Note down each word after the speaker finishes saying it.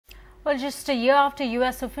Well, just a year after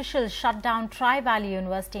U.S. officials shut down Tri-Valley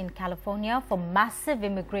University in California for massive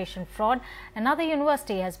immigration fraud, another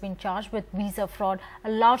university has been charged with visa fraud. A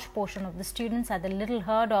large portion of the students at the Little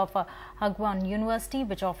Herd of Hagwon University,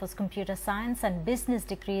 which offers computer science and business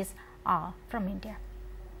degrees, are from India.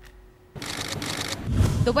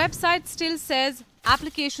 The website still says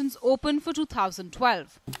applications open for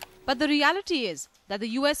 2012. But the reality is that the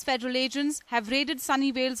US federal agents have raided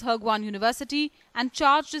Sunnyvale's Hagwon University and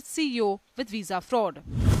charged its CEO with visa fraud.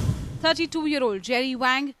 32-year-old Jerry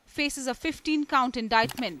Wang faces a 15-count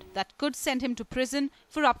indictment that could send him to prison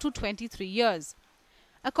for up to 23 years.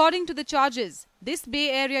 According to the charges, this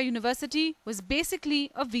Bay Area university was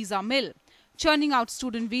basically a visa mill, churning out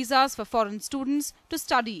student visas for foreign students to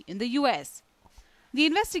study in the US. The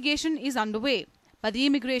investigation is underway, but the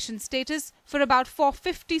immigration status for about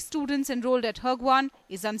 450 students enrolled at Hagwon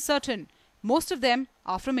is uncertain. Most of them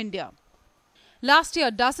are from India. Last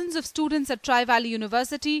year, dozens of students at Tri-Valley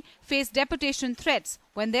University faced deportation threats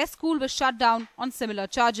when their school was shut down on similar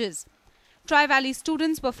charges. Tri-Valley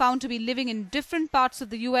students were found to be living in different parts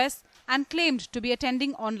of the US and claimed to be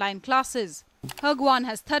attending online classes. Hagwon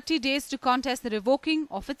has 30 days to contest the revoking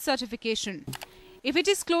of its certification. If it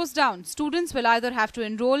is closed down, students will either have to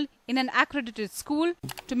enroll in an accredited school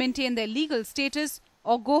to maintain their legal status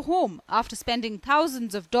or go home after spending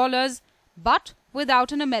thousands of dollars, but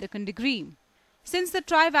without an American degree. Since the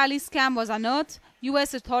Tri-Valley scam was unearthed,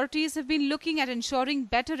 US authorities have been looking at ensuring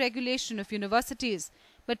better regulation of universities.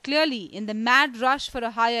 But clearly, in the mad rush for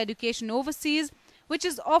a higher education overseas, which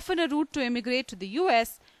is often a route to immigrate to the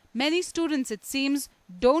US, many students, it seems,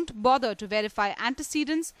 don't bother to verify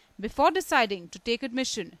antecedents before deciding to take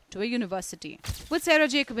admission to a university. With Sarah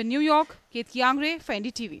Jacob in New York, Kate Kiangre for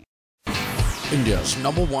NDTV. India's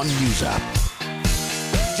 #1 news app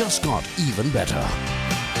just got even better.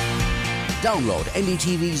 Download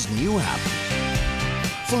NDTV's new app.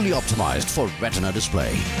 Fully optimized for retina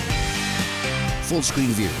display. Full screen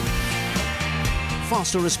view.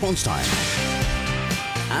 Faster response time.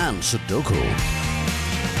 And Sudoku.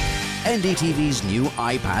 NDTV's new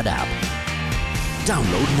iPad app.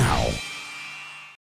 Download now.